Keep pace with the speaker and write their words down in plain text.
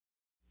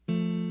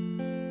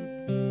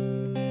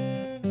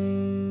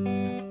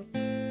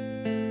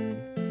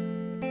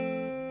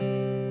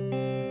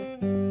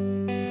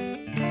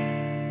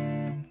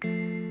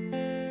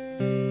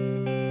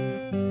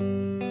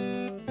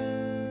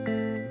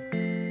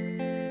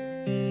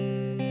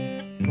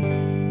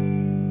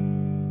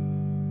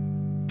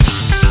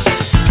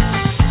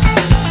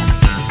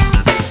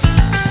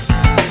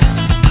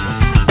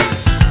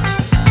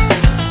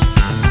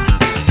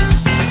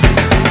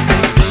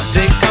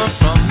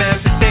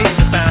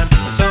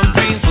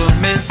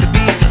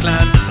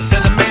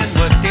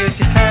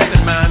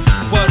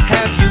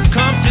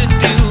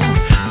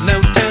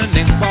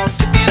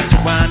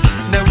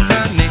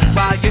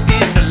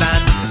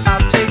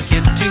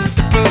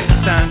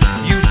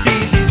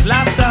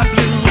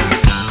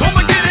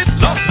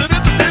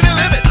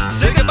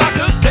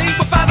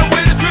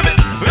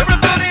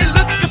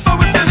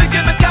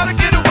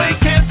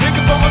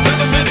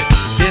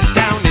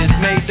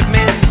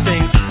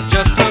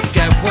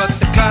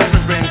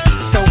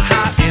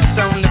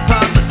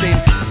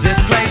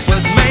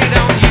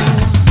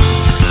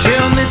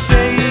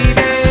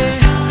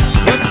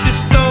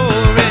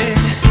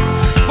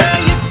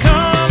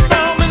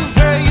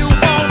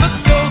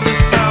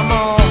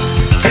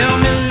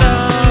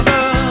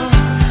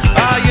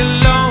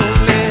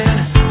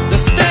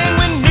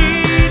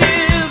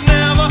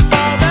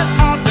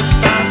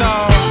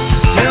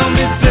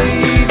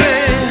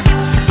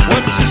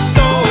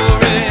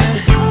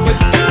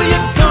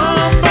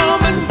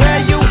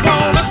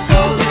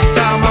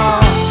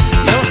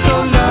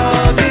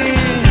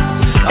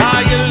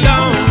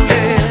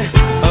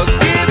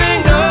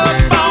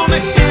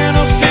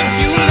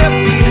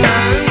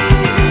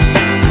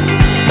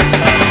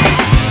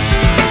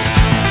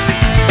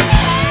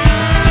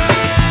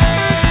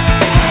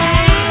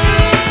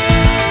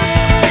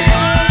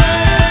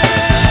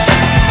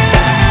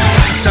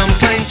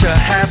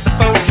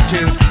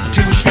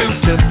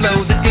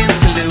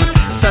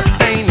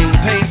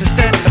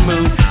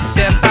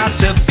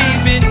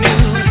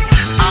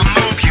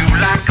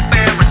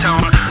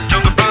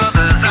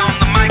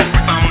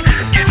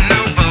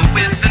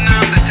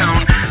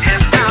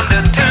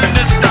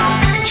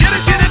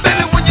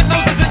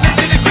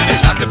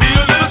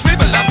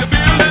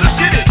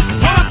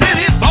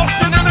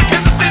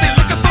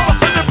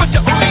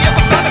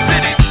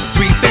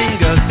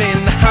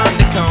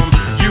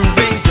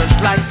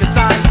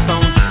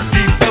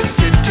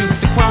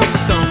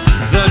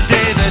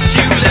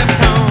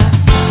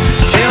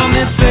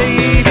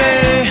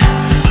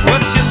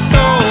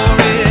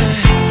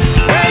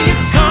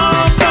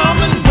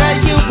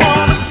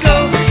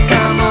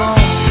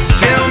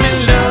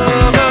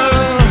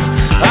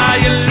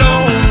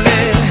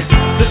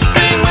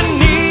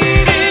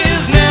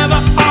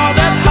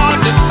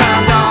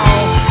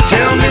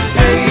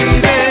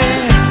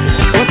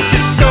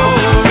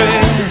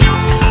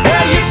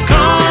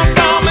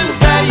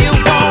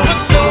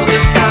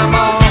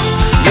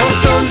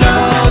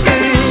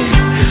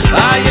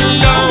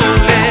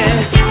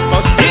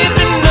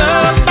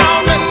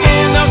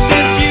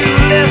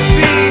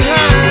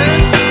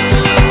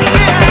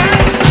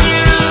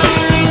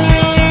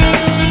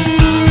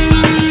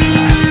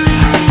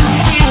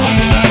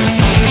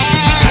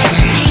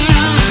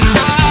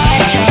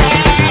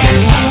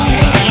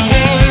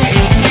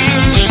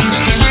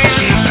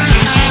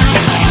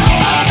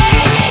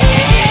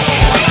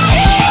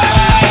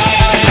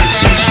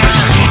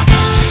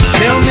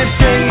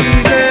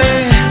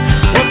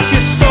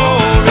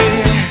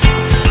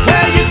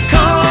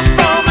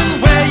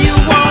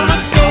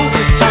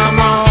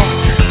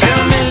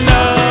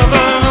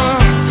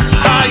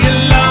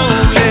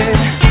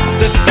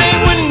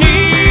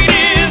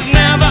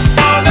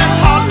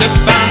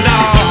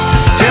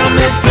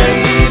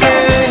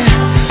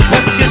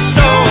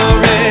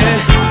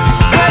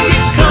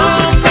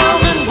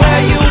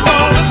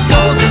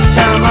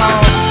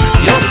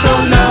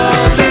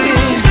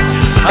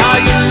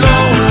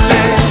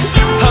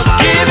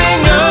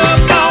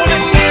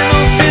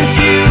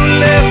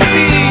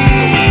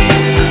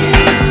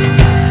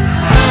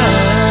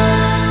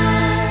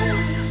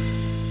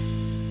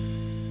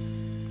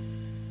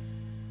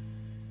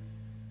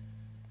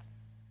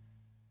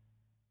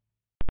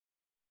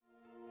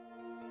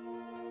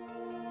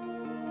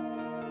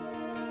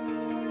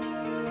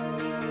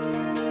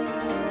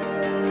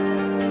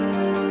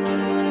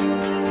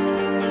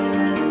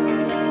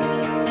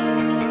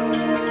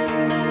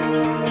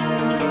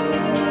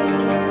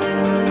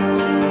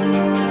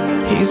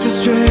He's a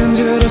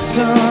stranger to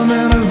some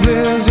and a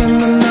vision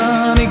to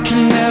none. He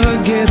can never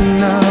get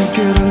enough,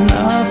 good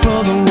enough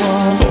for the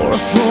one. For a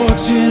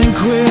fortune and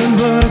quit,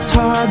 but it's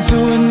hard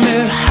to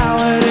admit how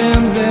it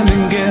ends and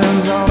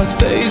begins. On his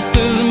face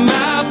is a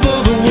map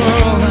of the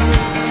world,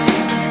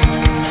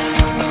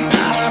 a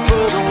map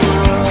of the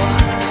world.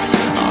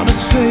 On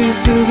his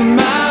face is a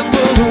map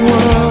of the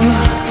world,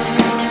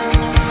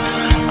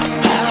 a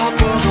map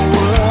of the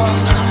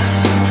world.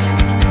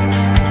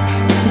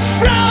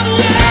 From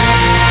yesterday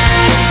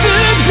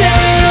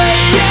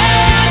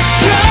it's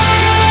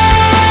coming.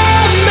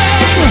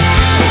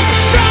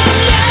 From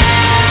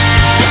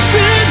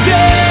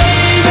yesterday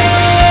the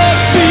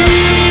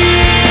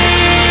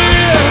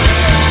fear.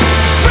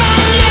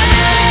 From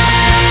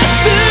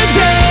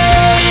yesterday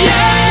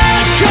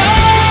it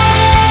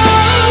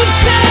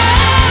comes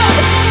out.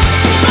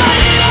 But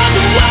he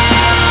doesn't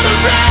want to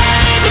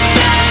read the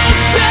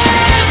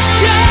message.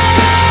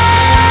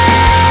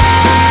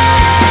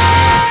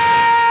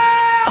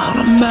 On a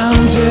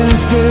mountain it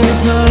says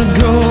not a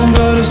gold,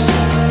 but a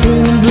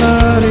through the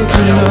blood it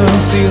can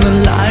look. See the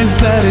life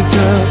that it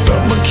took.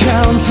 From a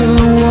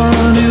counselor,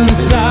 one in the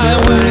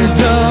side when he's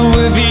done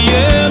with the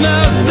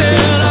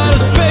innocent. On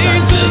his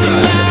face is a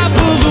map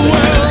of the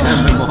world,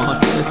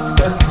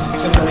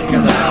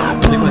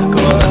 map of the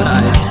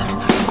world.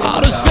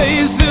 On his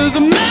face is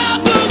a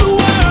map of the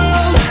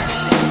world,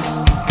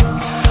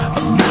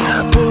 a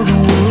map of the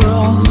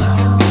world.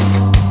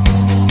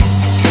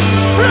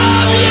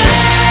 From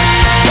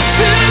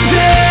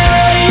yesterday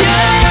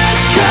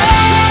it's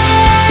coming.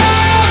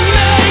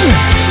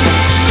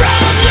 From yesterday the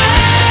fear. From yesterday it comes out.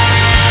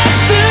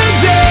 But he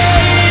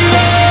doesn't want to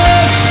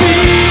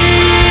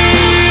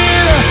read the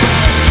message.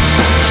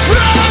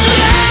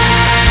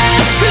 On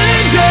his face is a map of the world. From yesterday it's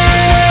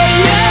coming. From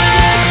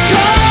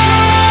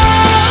yesterday the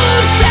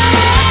fear.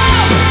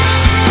 From yesterday it comes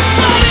out.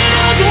 But he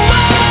doesn't want to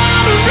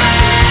read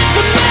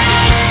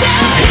the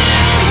message. From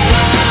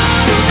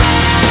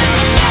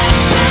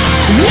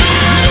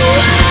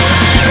yesterday,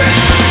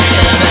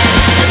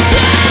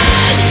 from yesterday,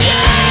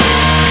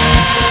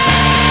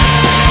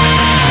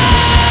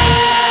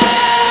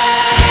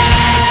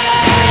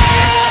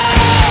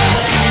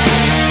 from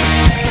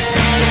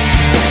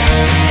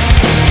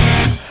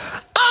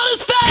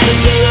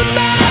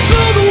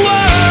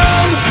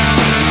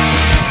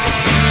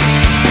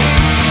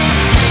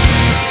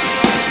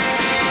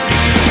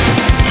yesterday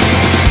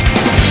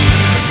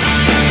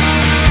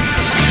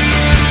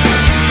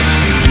the fear.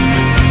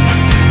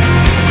 From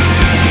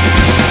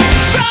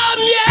yesterday,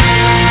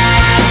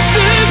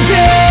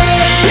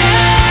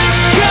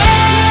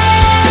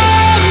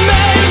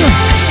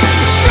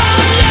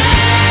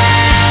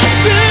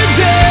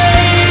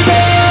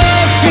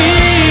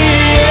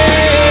 from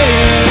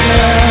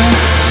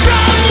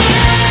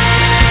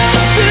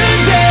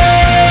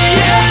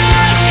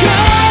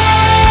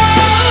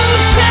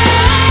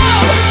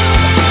yesterday. But he doesn't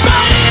want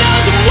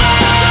to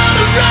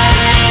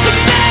read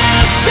the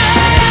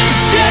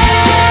message.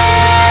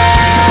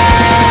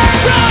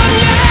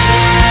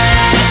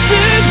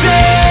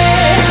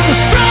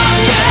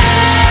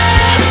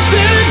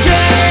 He doesn't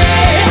want to read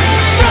the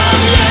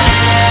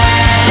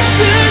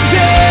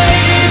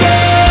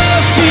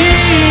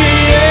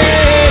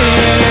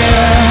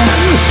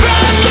message. He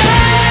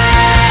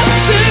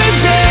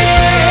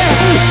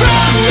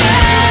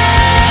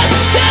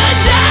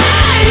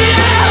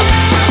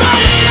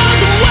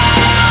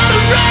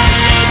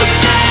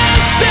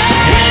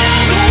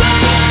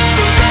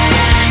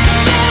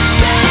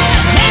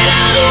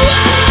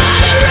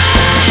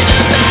doesn't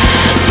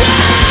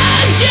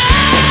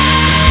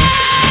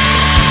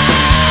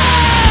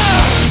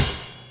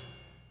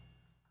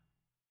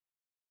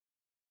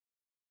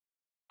want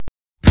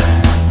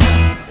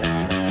to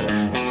read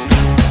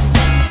the message.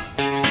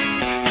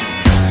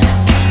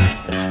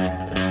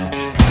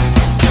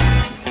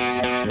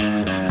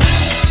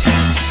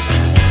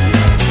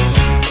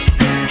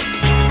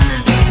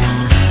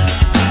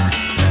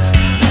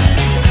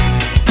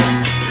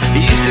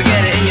 You used to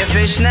get it in your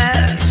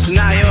fishnets,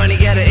 now you only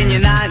get it in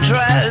your night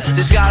dress.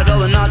 Discarded all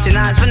the naughty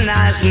nights for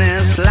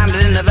niceness,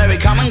 landed in a very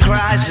common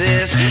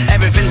crisis.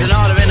 Everything's in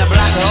order in a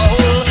black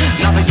hole,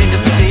 nothing seems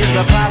to pity is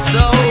the past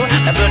though.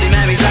 A bloody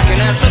memory's like an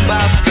El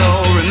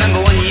Tabasco.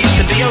 Remember when you used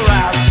to be a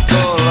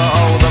rascal?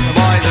 Oh, the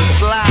boys are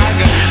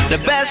slag. The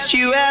best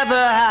you ever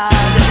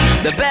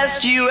had, the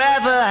best you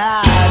ever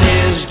had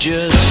is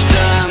just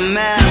a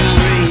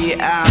memory.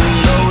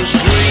 And those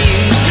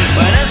dreams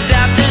were as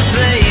daft as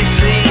they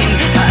seem,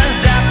 as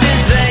daft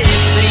as they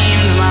seem,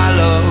 my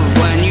love,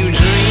 when you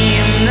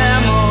dream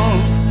them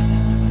all.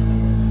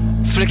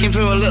 Flicking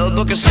through a little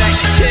book of sex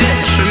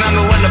tips.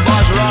 Remember when the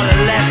bars were all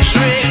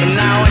electric? And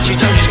now when she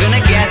told she's gonna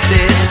get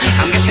it,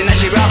 I'm guessing that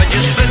she'd rather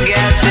just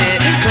forget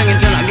it. Clinging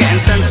to not getting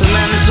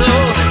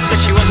sentimental. Said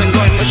she wasn't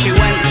going but she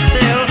went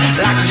still.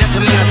 Like a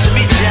gentleman had to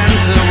be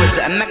gentle. Was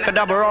it a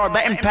Mechadabra or a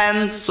betting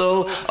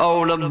pencil?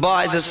 Oh, the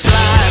boys are slag.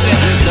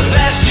 The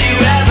best you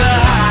ever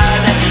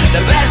had, the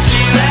best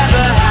you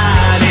ever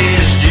had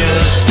is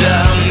just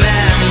a